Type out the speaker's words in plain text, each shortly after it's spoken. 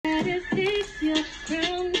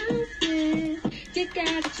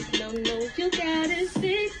don't know you got it.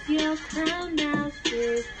 Fix your crown now,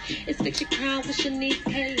 sis. It's Fix Your Crown with Shanice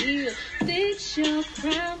K. Hill. Fix your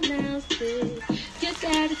crown now, sis. You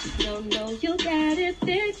got it, just don't know you got it.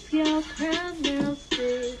 Fix your crown now,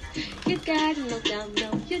 sis. You got it, no doubt,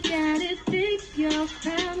 no, you got it. Fix your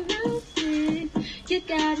crown now, sis. You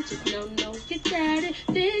got it, just don't know you got it.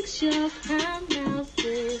 Fix your crown now,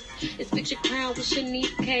 sis. It's Fix Your Crown with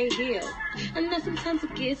Shanice K. Hill. I know sometimes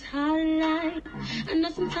it gets hard in life. I know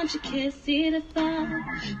sometimes you can't see the fire,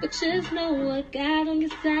 but just know what God on your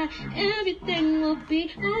side. Everything will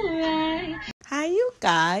be alright. Hi, you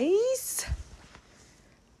guys.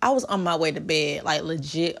 I was on my way to bed, like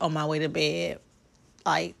legit on my way to bed,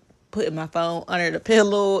 like putting my phone under the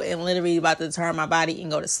pillow and literally about to turn my body and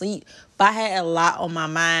go to sleep. But I had a lot on my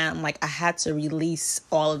mind. Like, I had to release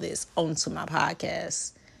all of this onto my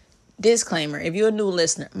podcast. Disclaimer, if you're a new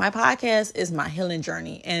listener, my podcast is my healing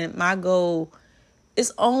journey, and my goal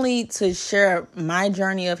is only to share my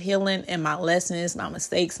journey of healing and my lessons, my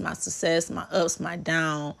mistakes, my success, my ups, my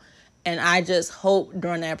downs. And I just hope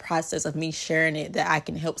during that process of me sharing it that I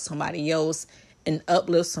can help somebody else and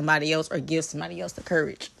uplift somebody else or give somebody else the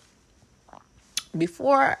courage.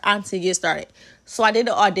 Before I get started, so I did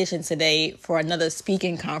an audition today for another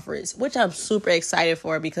speaking conference, which I'm super excited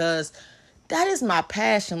for because that is my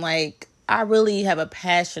passion. Like, I really have a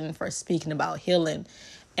passion for speaking about healing.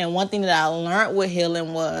 And one thing that I learned with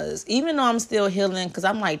healing was, even though I'm still healing, because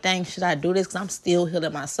I'm like, dang, should I do this? Because I'm still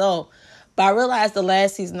healing myself. But I realized the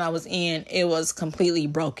last season I was in, it was completely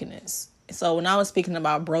brokenness. So when I was speaking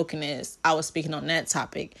about brokenness, I was speaking on that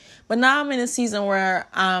topic. But now I'm in a season where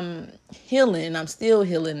I'm healing, I'm still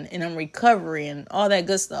healing, and I'm recovering, and all that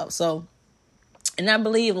good stuff. So, and I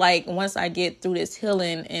believe, like, once I get through this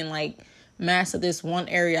healing and, like, master this one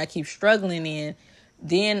area I keep struggling in,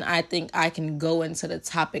 then I think I can go into the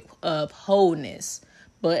topic of wholeness.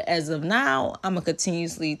 But as of now, I'm going to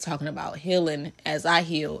continuously talking about healing as I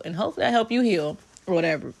heal. And hopefully I help you heal or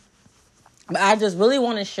whatever. But I just really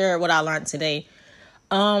want to share what I learned today.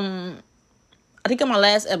 I think in my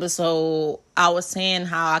last episode, I was saying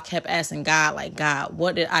how I kept asking God, like, God,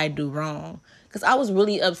 what did I do wrong? Because I was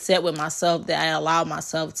really upset with myself that I allowed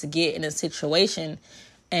myself to get in a situation.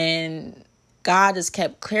 And God just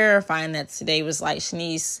kept clarifying that today. It was like,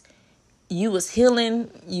 Shanice, you was healing,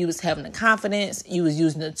 you was having the confidence, you was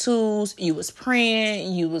using the tools, you was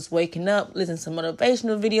praying, you was waking up, listening to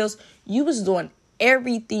motivational videos. You was doing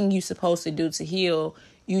everything you supposed to do to heal.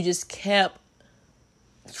 You just kept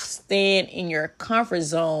staying in your comfort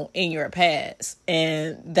zone in your past.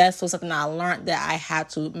 And that's something I learned, that I had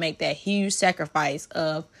to make that huge sacrifice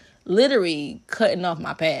of literally cutting off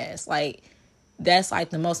my past. Like, that's like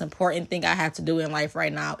the most important thing I have to do in life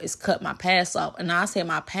right now is cut my past off. And I say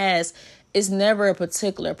my past is never a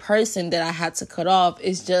particular person that I had to cut off.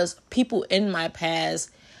 It's just people in my past.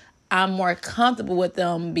 I'm more comfortable with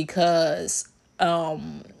them because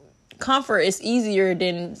comfort is easier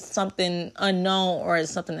than something unknown or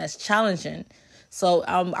something that's challenging. So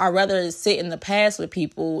I'd rather sit in the past with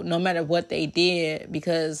people no matter what they did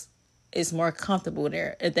because it's more comfortable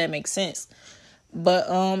there, if that makes sense.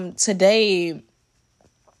 But today,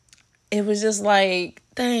 it was just like,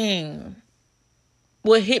 dang.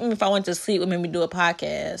 What hit me if I went to sleep, what made me do a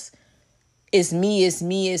podcast, it's me, it's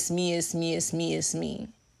me, it's me, it's me, it's me, it's me.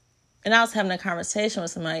 And I was having a conversation with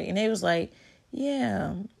somebody, and they was like,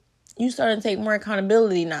 yeah, you starting to take more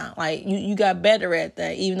accountability now. Like, you got better at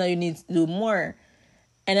that, even though you need to do more.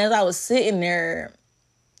 And as I was sitting there,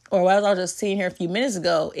 or as I was just sitting here a few minutes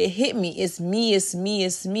ago, it hit me. It's me, it's me,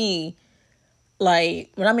 it's me.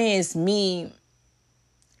 Like, when I mean it's me,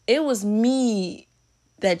 it was me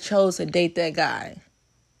that chose to date that guy,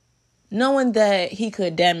 knowing that he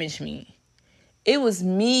could damage me. It was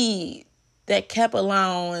me that kept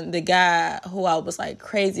allowing the guy who I was like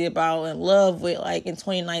crazy about, in love with, like in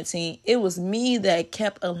 2019. It was me that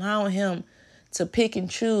kept allowing him to pick and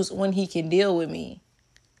choose when he can deal with me.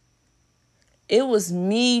 It was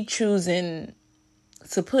me choosing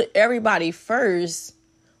to put everybody first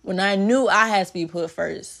when I knew I had to be put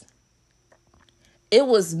first. It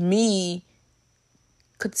was me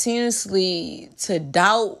continuously to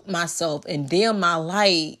doubt myself and dim my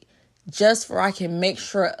light just for I can make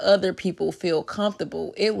sure other people feel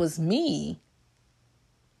comfortable. It was me.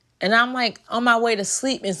 And I'm like on my way to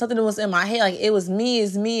sleep and something was in my head. Like, it was me,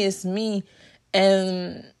 it's me, it's me.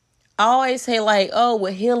 And I always say, like, oh,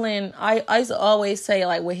 with healing, I used to always say,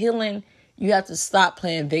 like, with healing, you have to stop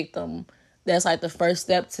playing victim. That's like the first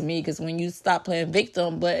step to me, because when you stop playing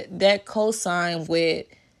victim, but that cosign with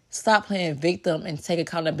stop playing victim and take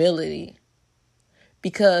accountability.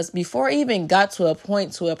 Because before it even got to a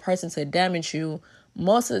point to a person to damage you,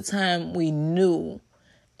 most of the time we knew.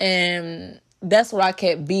 And that's what I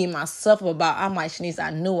kept being myself about. I'm like, Shanice,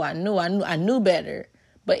 I knew better.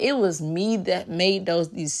 But it was me that made those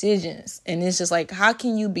decisions. And it's just like, how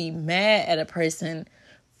can you be mad at a person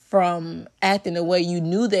from acting the way you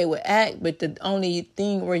knew they would act? But the only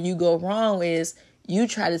thing where you go wrong is you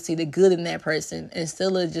try to see the good in that person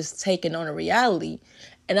instead of just taking on a reality.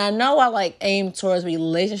 And I know I like aim towards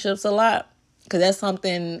relationships a lot because that's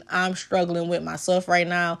something I'm struggling with myself right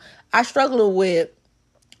now. I struggle with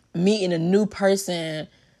meeting a new person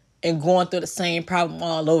and going through the same problem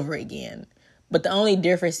all over again. But the only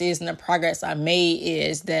difference is in the progress I made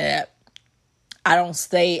is that I don't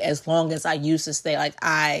stay as long as I used to stay. Like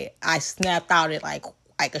I snapped out it like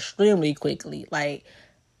extremely quickly. Like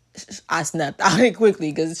I snapped out it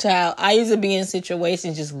quickly because child, I used to be in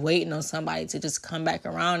situations just waiting on somebody to just come back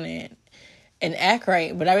around and act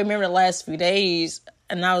right. But I remember the last few days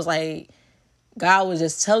and I was like, God was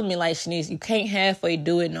just telling me like, Shanice, you can't halfway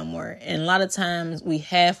do it no more. And a lot of times we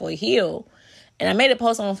halfway heal. And I made a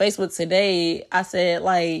post on Facebook today. I said,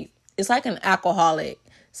 like, it's like an alcoholic.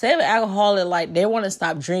 Say an alcoholic, like, they want to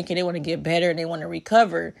stop drinking. They want to get better. And they want to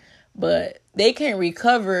recover. But they can't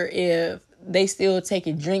recover if they still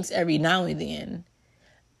taking drinks every now and then.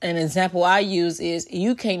 An example I use is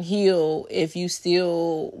you can't heal if you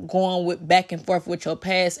still going with back and forth with your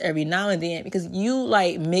past every now and then because you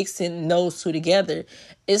like mixing those two together.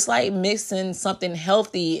 It's like mixing something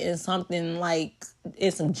healthy and something like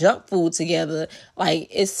and some junk food together. Like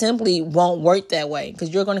it simply won't work that way because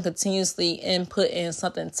you're going to continuously input in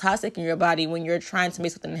something toxic in your body when you're trying to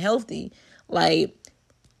make something healthy. Like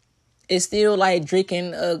it's still like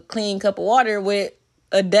drinking a clean cup of water with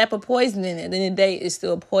a dap of poison in it. At the end of the day, it's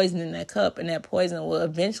still poison in that cup, and that poison will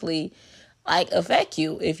eventually like affect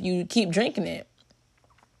you if you keep drinking it.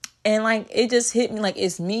 And like it just hit me like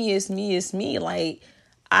it's me. Like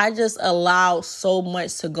I just allow so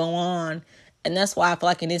much to go on. And that's why I feel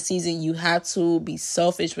like in this season you have to be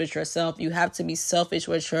selfish with yourself. You have to be selfish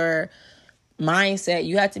with your mindset.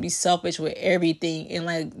 You have to be selfish with everything. And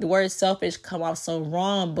like the word selfish come off so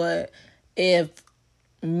wrong, but if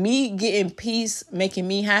me getting peace, making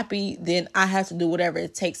me happy, then I have to do whatever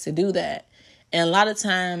it takes to do that. And a lot of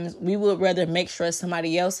times we would rather make sure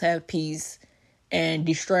somebody else have peace and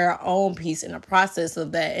destroy our own peace in the process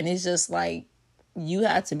of that. And it's just like, you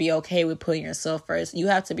have to be okay with putting yourself first. You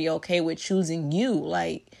have to be okay with choosing you.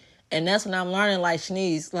 Like, and that's what I'm learning, like,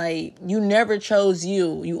 Shanice, like, you never chose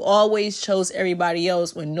you. You always chose everybody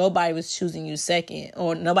else when nobody was choosing you second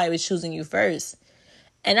or nobody was choosing you first.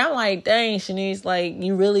 And I'm like, dang, Shanice, like,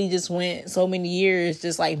 you really just went so many years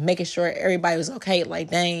just, like, making sure everybody was okay.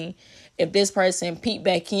 Like, dang, if this person peeked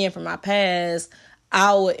back in from my past,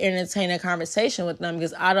 I would entertain a conversation with them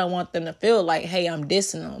because I don't want them to feel like, hey, I'm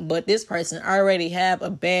dissing them. But this person already have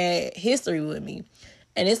a bad history with me.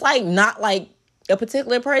 And it's, like, not, like, a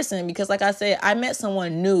particular person because, like I said, I met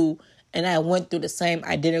someone new and I went through the same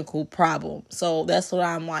identical problem. So that's what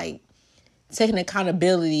I'm, like, taking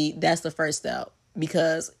accountability. That's the first step.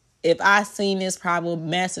 Because if I seen this problem,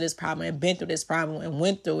 mastered this problem, and been through this problem and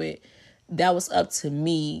went through it, that was up to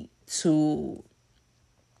me to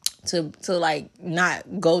like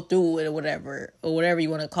not go through it or whatever you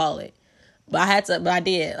want to call it. But I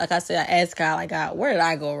did. Like I said, I asked God, like, God, where did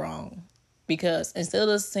I go wrong? Because instead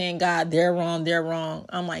of saying, God, they're wrong,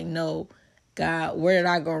 I'm like, no, God, where did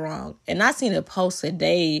I go wrong? And I seen a post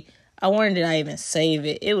today. I wondered, did I even save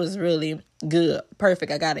it? It was really good.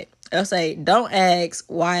 Perfect. I got it. I'll say, don't ask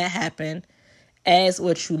why it happened. Ask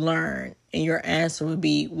what you learned, and your answer will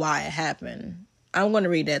be why it happened. I'm going to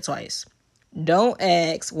read that twice. Don't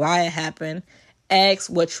ask why it happened. Ask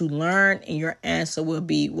what you learned, and your answer will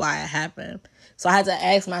be why it happened. So I had to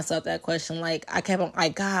ask myself that question. Like, I kept on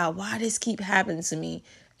like, God, why does this keep happening to me?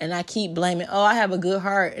 And I keep blaming, oh, I have a good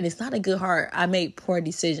heart. And it's not a good heart. I make poor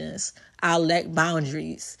decisions. I lack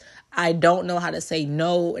boundaries. I don't know how to say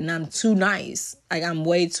no, and I'm too nice. Like, I'm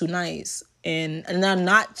way too nice. And I'm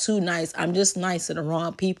not too nice. I'm just nice to the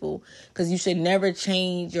wrong people. Because you should never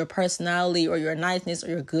change your personality or your niceness or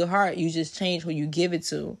your good heart. You just change who you give it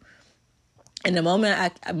to. And the moment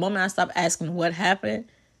I stop asking what happened,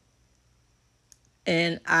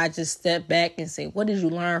 and I just step back and say, what did you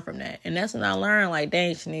learn from that? And that's when I learned, like,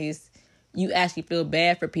 dang, Shanice, you actually feel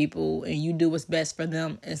bad for people and you do what's best for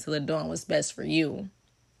them instead of doing what's best for you.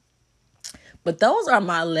 But those are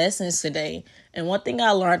my lessons today. And one thing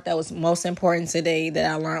I learned that was most important today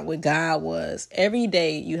that I learned with God was every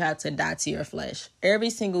day you have to die to your flesh.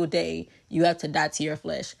 Every single day you have to die to your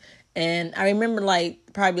flesh. And I remember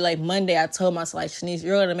probably Monday, I told myself, like, Shanice,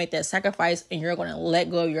 you're going to make that sacrifice and you're going to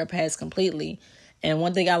let go of your past completely. And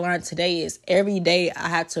one thing I learned today is every day I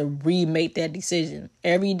had to remake that decision.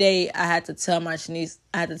 Every day I had to tell Shanice,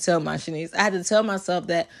 I had to tell myself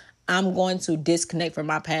that I'm going to disconnect from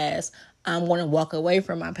my past. I'm going to walk away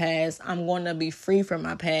from my past. I'm going to be free from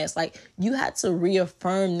my past. Like, you had to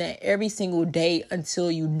reaffirm that every single day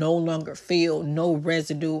until you no longer feel no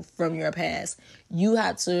residue from your past. You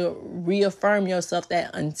had to reaffirm yourself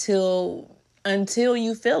that until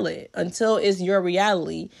you feel it, until it's your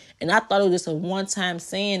reality. And I thought it was just a one-time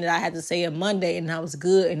saying that I had to say on Monday and I was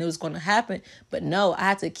good and it was going to happen. But no, I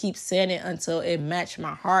had to keep saying it until it matched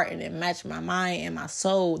my heart and it matched my mind and my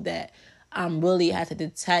soul, that I'm really had to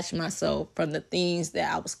detach myself from the things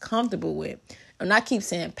that I was comfortable with. And I keep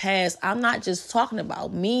saying past, I'm not just talking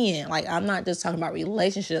about men. Like, I'm not just talking about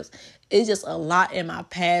relationships. It's just a lot in my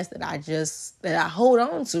past that I hold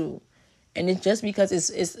on to. And it's just because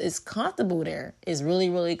it's comfortable there. It's really,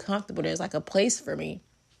 really comfortable. There's like a place for me.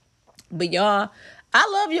 But y'all, I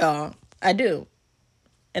love y'all. I do.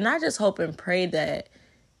 And I just hope and pray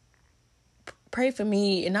for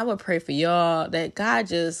me, and I would pray for y'all, that God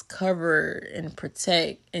just cover and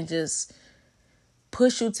protect and just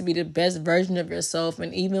push you to be the best version of yourself.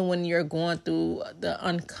 And even when you're going through the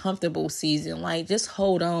uncomfortable season, like, just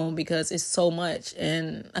hold on, because it's so much.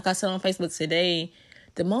 And like I said on Facebook today,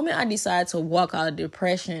 the moment I decided to walk out of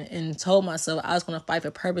depression and told myself I was going to fight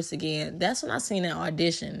for purpose again, that's when I seen that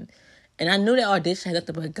audition. And I knew that audition had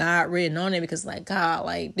nothing but God written on it, because, like, God,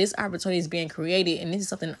 like, this opportunity is being created and this is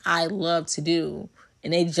something I love to do.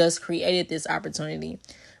 And they just created this opportunity.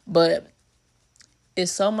 But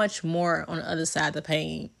it's so much more on the other side of the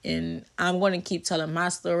pain. And I'm going to keep telling my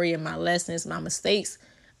story and my lessons, my mistakes,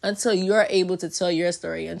 until you're able to tell your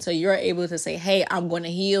story, until you're able to say, hey, I'm going to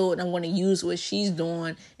heal and I'm going to use what she's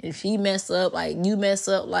doing. And if she mess up, like, you mess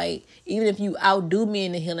up, like, even if you outdo me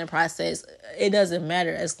in the healing process, it doesn't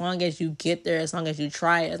matter. As long as you get there, as long as you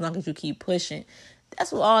try it, as long as you keep pushing,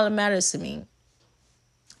 that's what all that matters to me.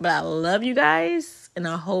 But I love you guys, and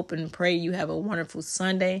I hope and pray you have a wonderful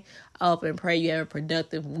Sunday. I hope and pray you have a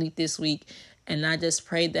productive week this week. And I just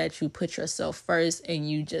pray that you put yourself first and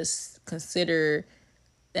you just consider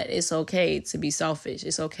that it's okay to be selfish.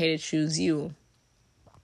 It's okay to choose you.